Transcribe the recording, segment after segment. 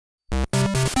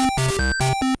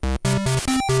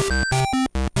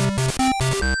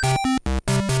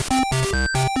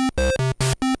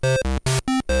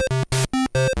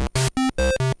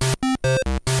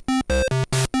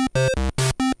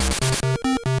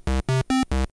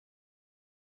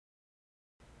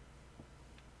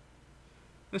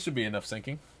This should be enough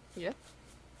syncing. Yeah.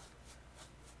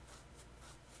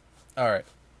 Alright.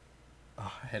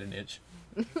 Oh, I had an itch.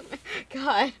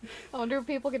 God, I wonder if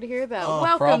people could hear that. Oh,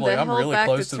 Welcome probably. the I'm hell really back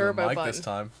close to to the Turbo mic Button. this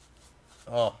time.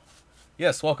 Oh.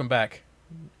 Yes, welcome back.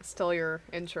 Still your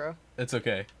intro. It's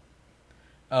okay.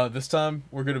 This time,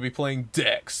 we're going to be playing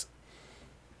Dex.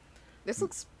 This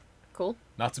looks cool.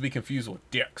 Not to be confused with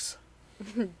Dex.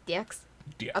 Dex.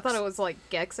 Dex. I thought it was like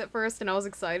Gex at first, and I was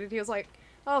excited. He was like,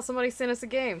 "Oh, somebody sent us a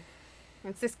game.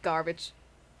 It's this garbage."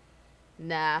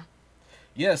 Nah.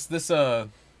 Yes, this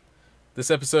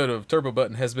episode of Turbo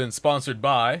Button has been sponsored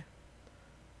by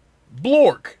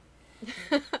Blork.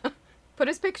 Put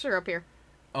his picture up here.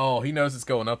 Oh, he knows it's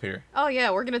going up here. Oh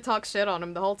yeah, we're gonna talk shit on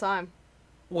him the whole time.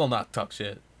 Well, not talk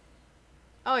shit.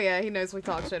 Oh yeah, he knows we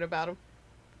talk shit about him.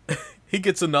 He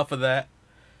gets enough of that.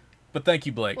 But thank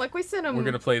you, Blake. Like we sent him We're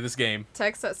gonna play this game.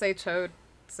 texts that say chode,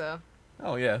 so.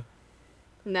 Oh yeah.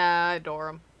 Nah, I adore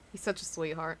him. He's such a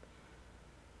sweetheart.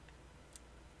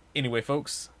 Anyway,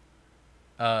 folks,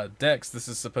 Dex, this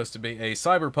is supposed to be a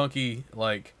cyberpunky,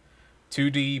 like,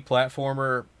 2D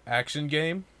platformer action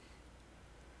game.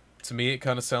 To me, it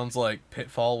kind of sounds like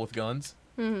Pitfall with guns.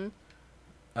 Mm-hmm.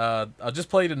 I just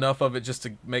played enough of it just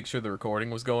to make sure the recording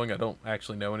was going. I don't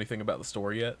actually know anything about the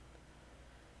story yet.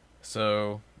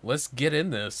 So, let's get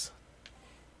in this.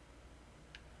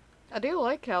 I do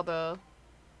like how the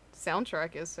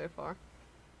soundtrack is so far.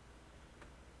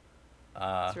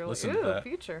 It's really Listen to that.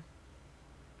 future.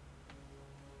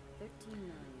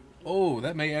 Oh,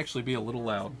 that may actually be a little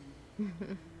loud.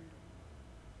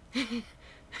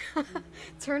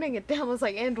 Turning it down was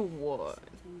like, and what?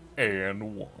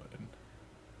 And one.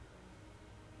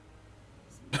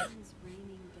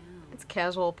 It's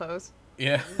casual pose.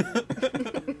 Yeah.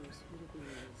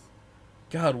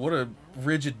 God, what a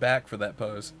rigid back for that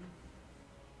pose.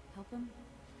 Help him?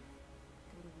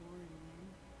 Go to war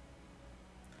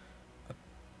and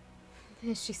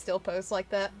win? Is she still posed like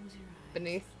that? Close your eyes.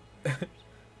 Beneath. Tomorrow's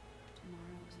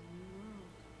a new world.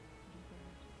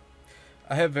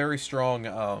 I have very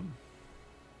strong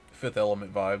Fifth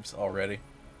Element vibes already.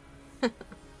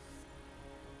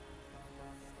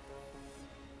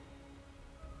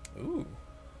 Ooh.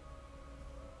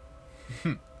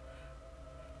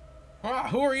 Ah,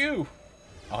 who are you?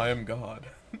 I am God.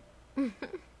 Ooh.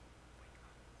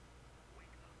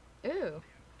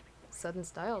 Sudden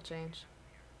style change.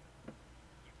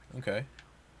 Okay.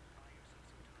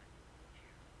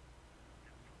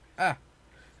 Ah.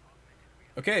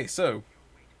 Okay, so.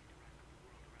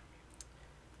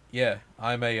 Yeah,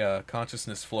 I'm a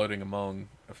consciousness floating among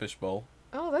a fishbowl.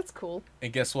 Oh, that's cool.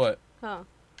 And guess what? Huh.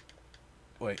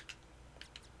 Wait.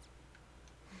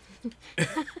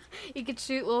 You could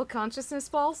shoot little consciousness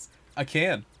balls? I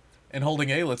can. And holding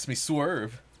A lets me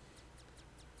swerve.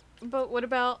 But what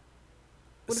about...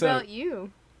 What So- about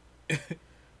you?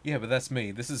 Yeah, but that's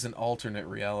me. This is an alternate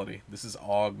reality. This is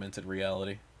augmented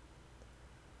reality.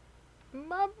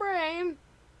 My brain.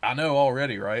 I know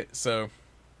already, right? So,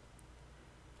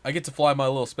 I get to fly my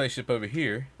little spaceship over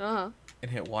here Uh-huh.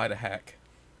 and hit Y to hack.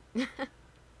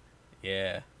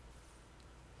 Yeah.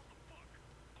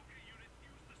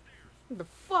 The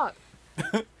fuck?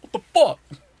 What the fuck?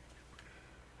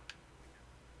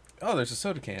 Oh, there's a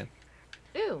soda can.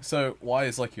 Ew. So, Y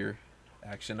is like your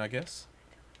action, I guess.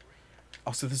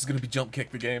 Oh, so this is going to be jump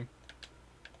kick the game.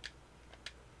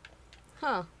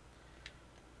 Huh.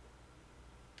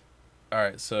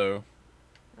 Alright, so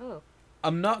Oh.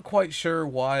 I'm not quite sure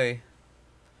why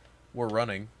we're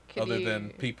running, Could other you- than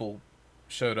people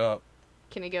showed up.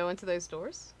 Can you go into those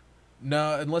doors?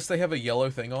 No, unless they have a yellow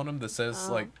thing on them that says,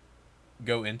 Oh. like,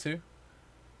 go into.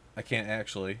 I can't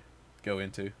actually go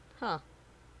into. Huh.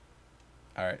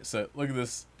 Alright, so look at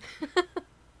this.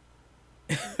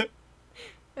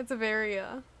 It's a very,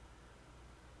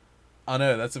 I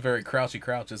know, that's a very crouchy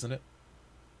crouch, isn't it?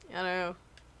 I know.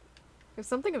 There's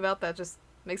something about that just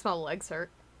makes my legs hurt.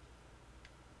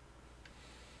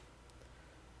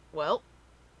 Well,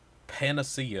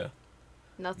 Panacea.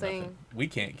 nothing. We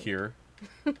can't cure.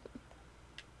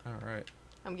 Alright.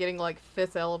 I'm getting like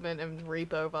Fifth Element and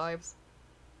Repo vibes.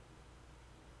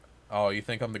 Oh, you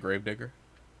think I'm the gravedigger?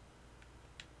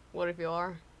 What if you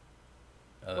are?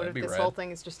 What That'd if be this rad. whole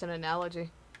thing is just an analogy?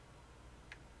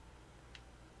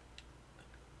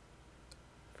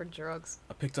 For drugs.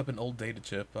 I picked up an old data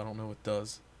chip. I don't know what it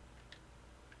does.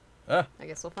 Ah! I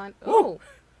guess we'll find. Woo! Oh!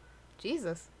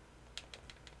 Jesus.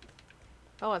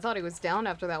 Oh, I thought he was down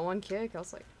after that one kick. I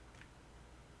was like.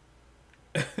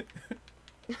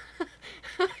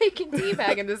 You can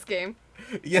teabag in this game.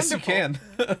 Yes, Wonderful. you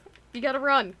can. You gotta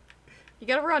run. You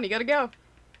gotta run. You gotta go.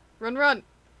 Run, run.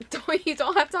 You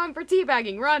don't have time for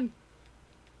teabagging. Run.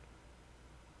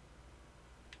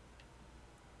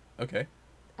 Okay.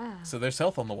 Ah. So there's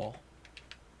health on the wall.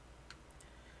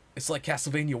 It's like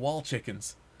Castlevania wall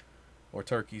chickens. Or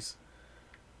turkeys.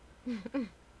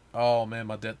 Oh man,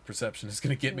 my depth perception is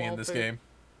going to get me in this Wall game.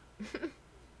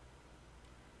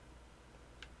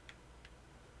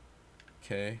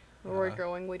 Okay. Where we're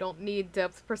going, we don't need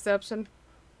depth perception.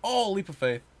 Oh, leap of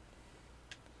faith.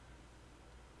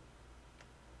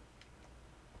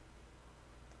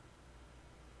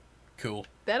 Cool.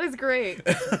 That is great.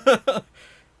 Do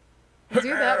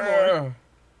that more.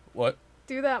 What?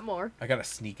 Do that more. I gotta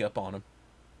sneak up on him.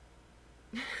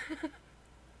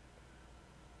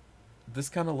 This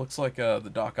kind of looks like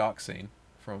the Doc Ock scene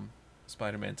from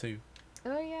Spider-Man 2.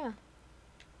 Oh, yeah.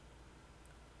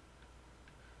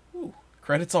 Ooh,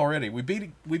 credits already. We beat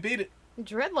it. We beat it.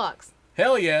 Dreadlocks.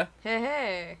 Hell yeah. Hey,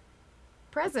 hey.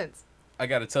 Presents. I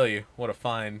gotta tell you, what a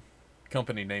fine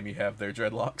company name you have there,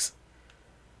 Dreadlocks.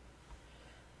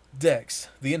 Dex,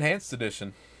 the Enhanced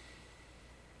Edition.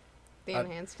 The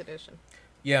enhanced edition.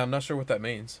 Yeah, I'm not sure what that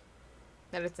means.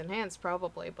 That it's enhanced,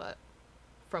 probably, but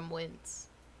from whence?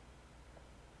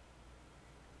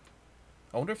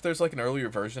 I wonder if there's like an earlier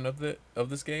version of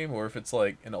this game, or if it's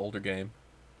like an older game.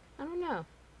 I don't know.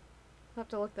 I'll have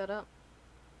to look that up.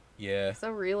 Yeah. 'Cause I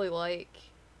really like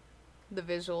the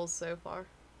visuals so far.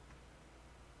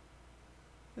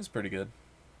 It's pretty good.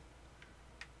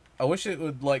 I wish it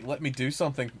would like let me do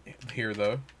something here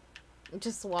though.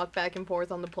 Just walk back and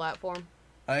forth on the platform.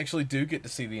 I actually do get to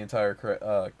see the entire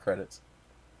credits.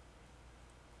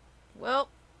 Well,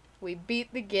 we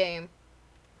beat the game.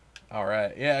 All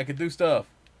right. Yeah, I could do stuff.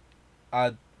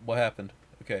 What happened?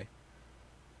 Okay.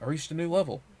 I reached a new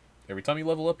level. Every time you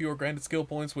level up, you are granted skill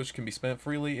points, which can be spent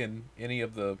freely in any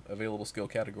of the available skill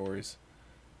categories.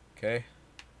 Okay.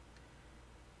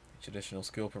 Each additional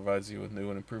skill provides you with new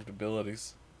and improved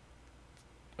abilities.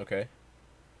 Okay.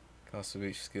 Cost of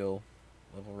each skill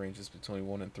level ranges between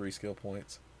 1 and 3 skill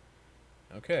points.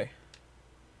 Okay.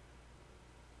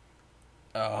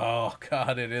 Oh,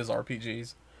 God, it is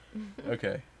RPGs.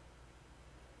 Okay.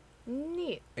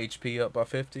 Neat. HP up by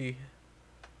 50.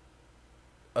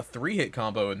 A 3-hit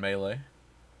combo in Melee.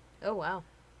 Oh, wow.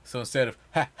 So instead of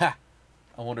ha ha,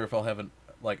 I wonder if I'll have an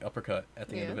like uppercut at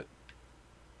the end of it.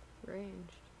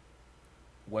 Ranged.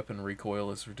 Weapon recoil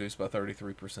is reduced by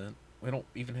 33%. We don't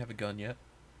even have a gun yet.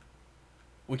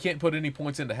 We can't put any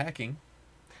points into hacking.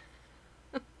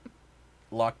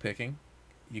 Lock picking.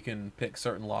 You can pick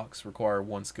certain locks, require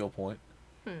 1 skill point.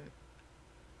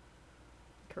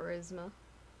 Charisma.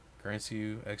 Grants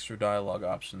you extra dialogue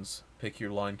options. Pick your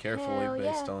line carefully Hell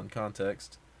based yeah. on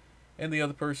context and the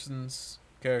other person's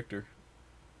character.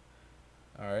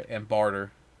 Alright, and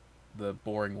barter. The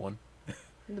boring one.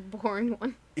 The boring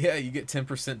one. Yeah, you get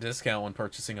 10% discount when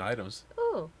purchasing items.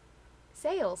 Ooh.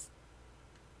 Sales.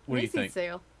 What do you Macy's think?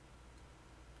 Sale.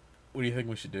 What do you think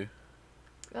we should do?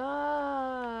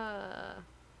 I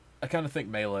kind of think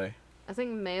Melee. I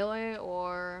think Melee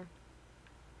or...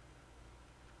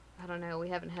 I don't know, we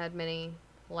haven't had many,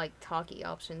 like, talkie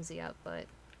options yet, but...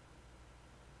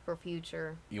 For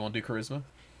future... You want to do Charisma?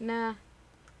 Nah.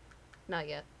 Not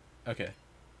yet. Okay.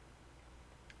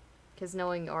 Because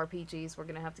knowing RPGs, we're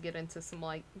gonna have to get into some,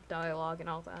 like, dialogue and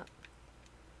all that.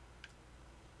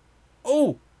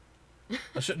 Oh!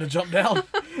 I shouldn't have jumped down.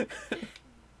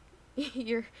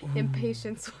 Your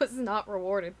impatience was not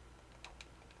rewarded.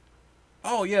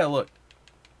 Oh, yeah, look.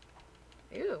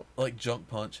 Ew. Like junk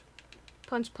punch.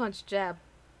 Punch, punch, jab.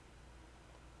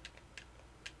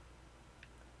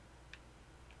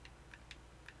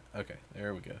 Okay,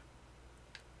 there we go.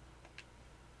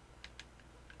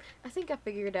 I think I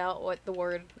figured out what the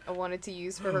word I wanted to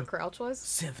use for her crouch was.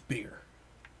 Synth beer.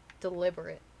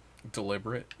 Deliberate.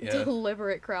 Deliberate? Yeah.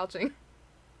 Deliberate crouching.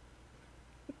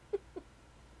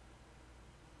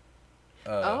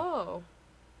 Oh.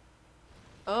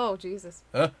 Oh, Jesus.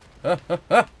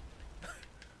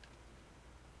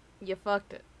 You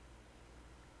fucked it.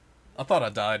 I thought I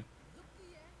died.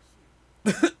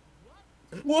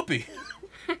 Whoopee.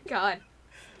 God.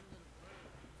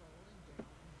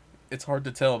 It's hard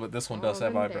to tell, but this one does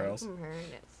have eyebrows.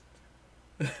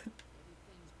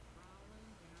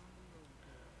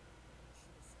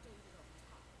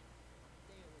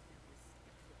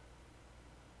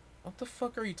 What the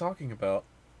fuck are you talking about?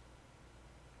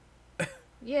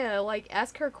 Yeah, like,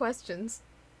 ask her questions.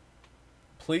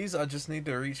 Please, I just need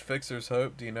to reach Fixer's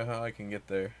Hope. Do you know how I can get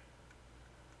there?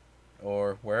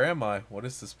 Or, where am I? What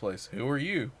is this place? Who are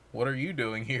you? What are you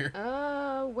doing here?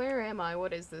 Where am I?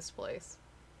 What is this place?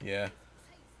 Yeah.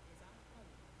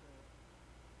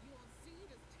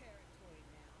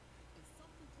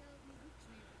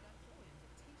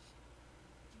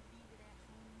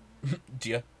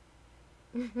 Yeah.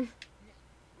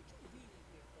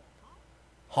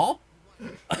 Huh?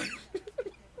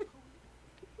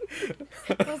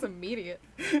 That was immediate.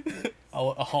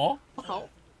 Oh, huh? Oh.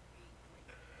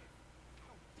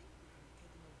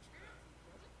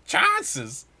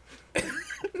 Chances.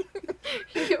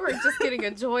 You were just getting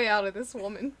a joy out of this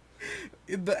woman.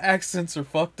 The accents are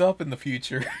fucked up in the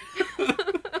future.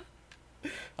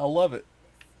 I love it.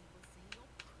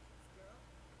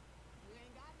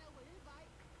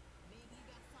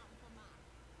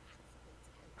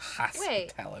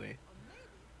 Hospitality.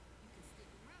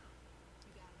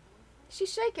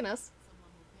 She's shaking us.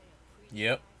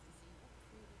 Yep.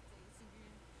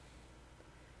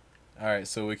 Alright,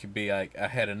 so we could be like, I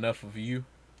had enough of you.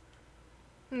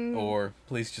 Or,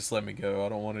 please just let me go. I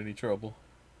don't want any trouble.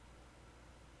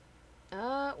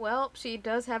 Well, she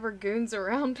does have her goons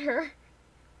around her.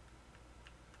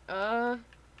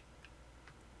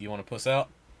 You want to puss out?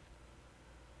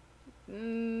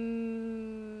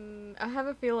 I have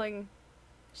a feeling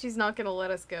she's not gonna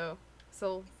let us go.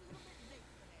 So,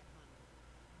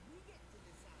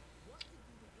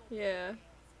 yeah.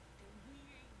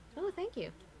 Oh, thank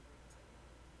you.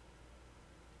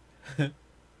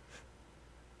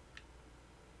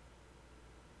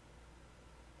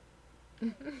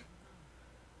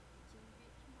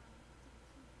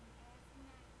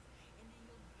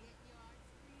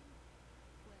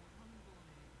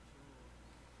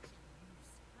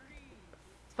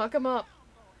 Fuck him up.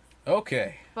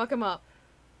 Okay. Fuck him up.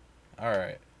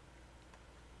 Alright.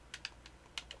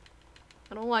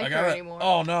 I don't like her anymore.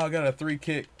 Oh no, I got a 3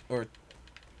 kick. Or.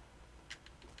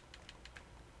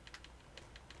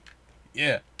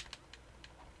 Yeah.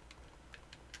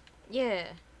 Yeah.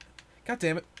 God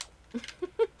damn it.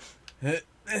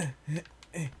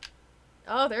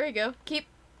 Oh, there you go. Keep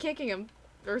kicking him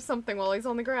or something while he's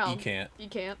on the ground. You can't. You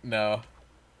can't. No.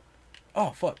 Oh,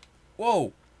 fuck.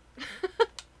 Whoa.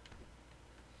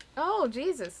 Oh,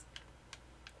 Jesus.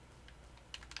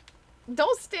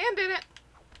 Don't stand in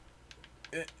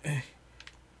it.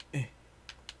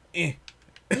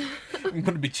 I'm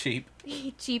gonna be cheap.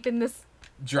 Cheapen this.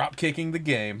 Drop kicking the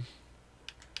game.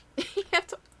 You have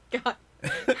to. God.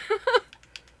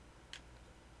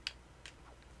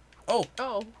 Oh.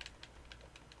 Oh.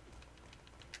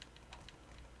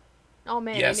 Oh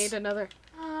man, Yes. I need another.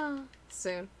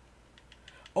 Soon.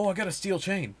 Oh, I got a steel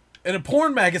chain. And a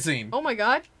porn magazine. Oh my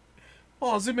god.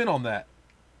 Oh, I'll zoom in on that.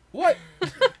 What?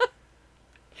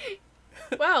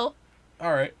 Well.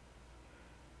 Alright.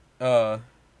 How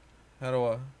do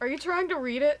I... Are you trying to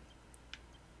read it?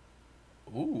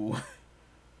 Ooh.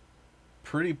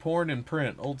 Pretty porn in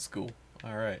print. Old school.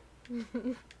 Alright.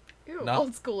 Ew, Not-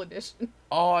 old school edition.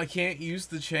 Oh, I can't use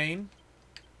the chain?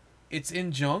 It's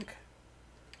in junk?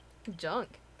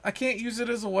 Junk. I can't use it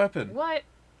as a weapon. What?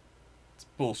 It's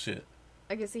bullshit.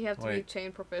 I guess you have to be Wait.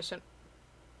 chain proficient.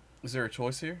 Is there a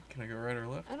choice here? Can I go right or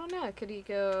left? I don't know. Could he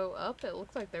go up? It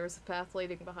looked like there was a path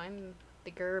leading behind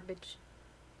the garbage.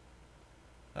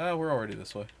 We're already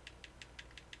this way.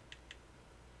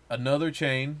 Another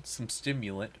chain, some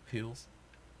stimulant pills,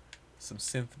 some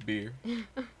synth beer.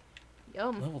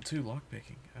 Yum. Level 2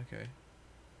 lockpicking. Okay.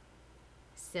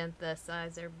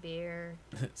 Synthesizer beer.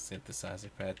 Synthesizer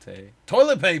pate.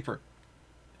 Toilet paper!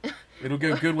 It'll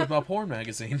go good with my porn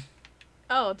magazine.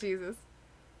 Oh, Jesus.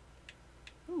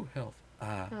 Ooh, health.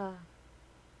 Ah.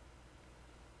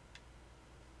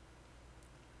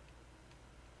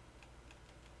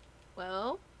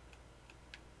 Well,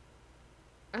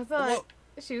 I thought Well-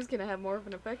 she was gonna have more of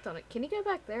an effect on it. Can you go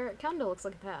back there? It kinda looks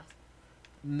like a path.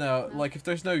 No, No? like if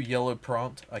there's no yellow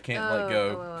prompt, I can't let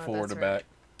go forward that's or right.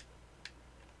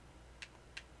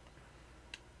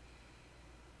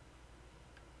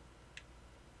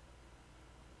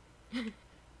 back.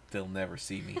 They'll never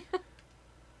see me.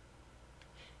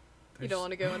 You don't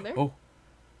want to go in there? Oh.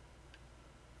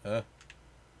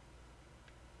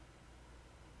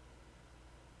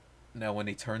 Now when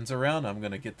he turns around, I'm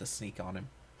gonna get the sneak on him.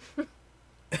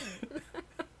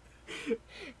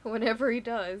 Whenever he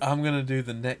does, I'm gonna do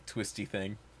the neck twisty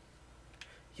thing.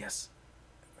 Yes.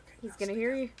 Okay, he's now gonna sneak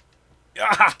hear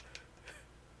out.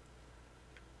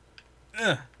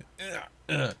 you.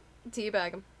 Ah!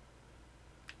 Teabag him.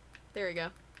 There you go.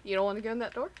 You don't want to go in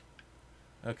that door?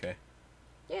 Okay.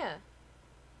 Yeah.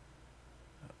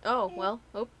 Oh, well.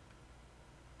 Oh.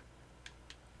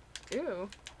 Ew.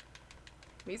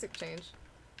 Music change.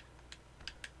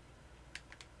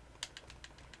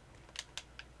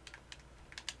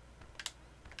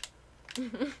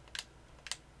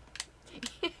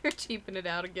 You're cheaping it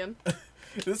out again.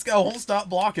 This guy won't stop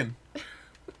blocking.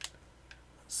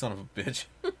 Son of a bitch.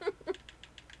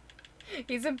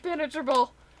 He's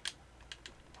impenetrable.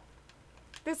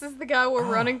 This is the guy we're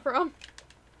running from.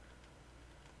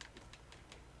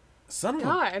 Son of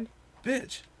God. a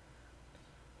bitch.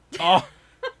 Oh,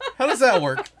 how does that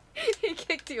work? He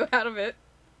kicked you out of it.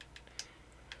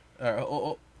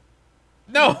 Oh.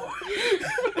 No!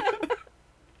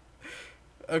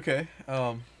 Okay,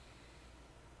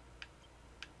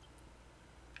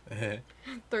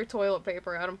 Throw toilet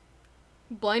paper at him.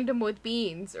 Blind him with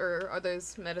beans, or are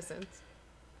those medicines?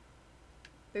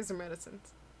 These are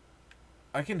medicines.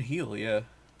 I can heal, yeah.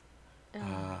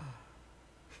 Oh.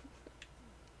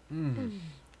 Mm.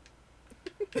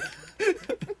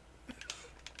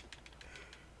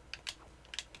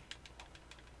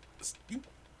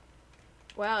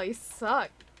 Wow, you suck.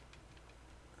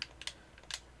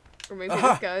 Or maybe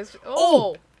Aha! this guy's...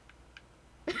 Oh!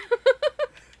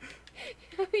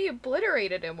 He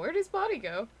obliterated him. Where'd his body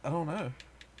go? I don't know.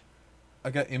 I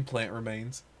got implant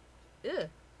remains. Ugh.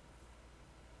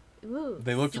 Ooh.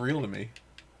 They looked real to me.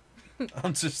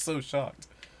 I'm just so shocked.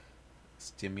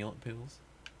 Stimulant pills?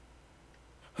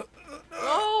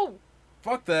 Oh!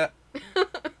 Fuck that.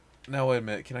 Now wait a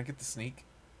minute. Can I get the sneak?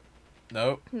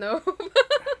 Nope. No.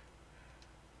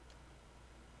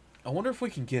 I wonder if we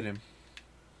can get him.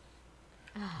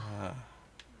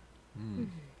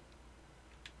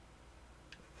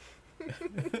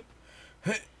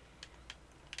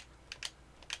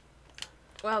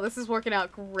 Wow, this is working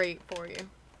out great for you.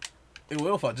 It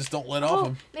will if I just don't let off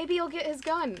him. Maybe you'll get his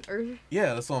gun, or...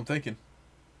 Yeah, that's what I'm thinking.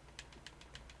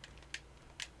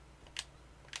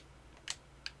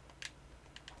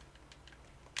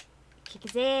 Kick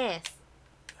his ass.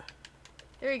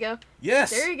 There you go.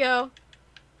 Yes! There you go.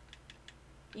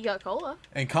 You got cola.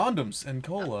 And condoms and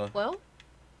cola. Well?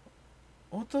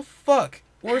 What the fuck?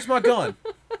 Where's my gun?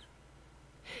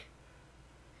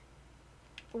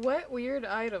 What weird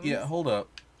items? Yeah, hold up.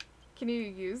 Can you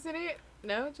use any?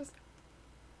 No, just...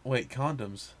 Wait,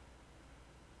 condoms.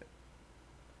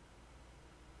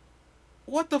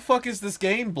 What the fuck is this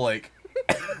game, Blake?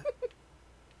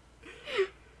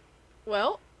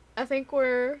 Well, I think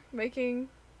we're making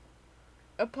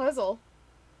a puzzle.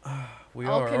 We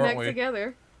all are, connect aren't we?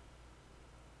 together.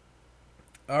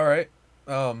 Alright.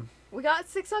 We got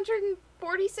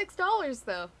 $646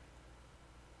 though.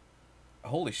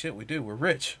 Holy shit, we do. We're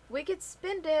rich. We could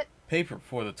spend it Paper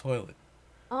for the toilet.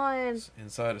 on It's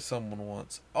inside of someone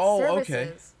once. Oh, okay.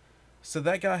 services. So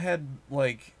that guy had,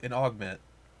 like, an augment.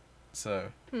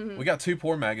 So, Mhm. we got 2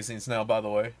 porn magazines now, by the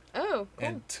way. Oh, cool.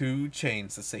 And 2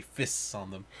 chains that say fists on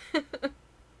them.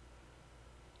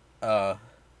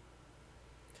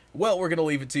 Well, we're gonna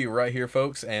leave it to you right here,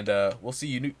 folks, and we'll see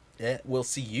you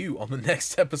on the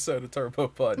next episode of Turbo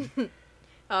Button.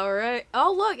 All right.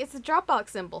 Oh, look, it's the Dropbox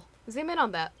symbol. Zoom in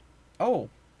on that. Oh,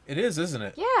 it is, isn't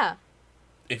it? Yeah.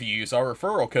 If you use our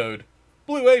referral code,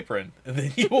 Blue Apron,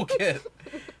 then you will get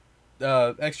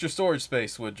extra storage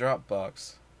space with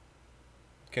Dropbox.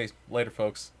 Okay, later,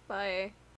 folks. Bye.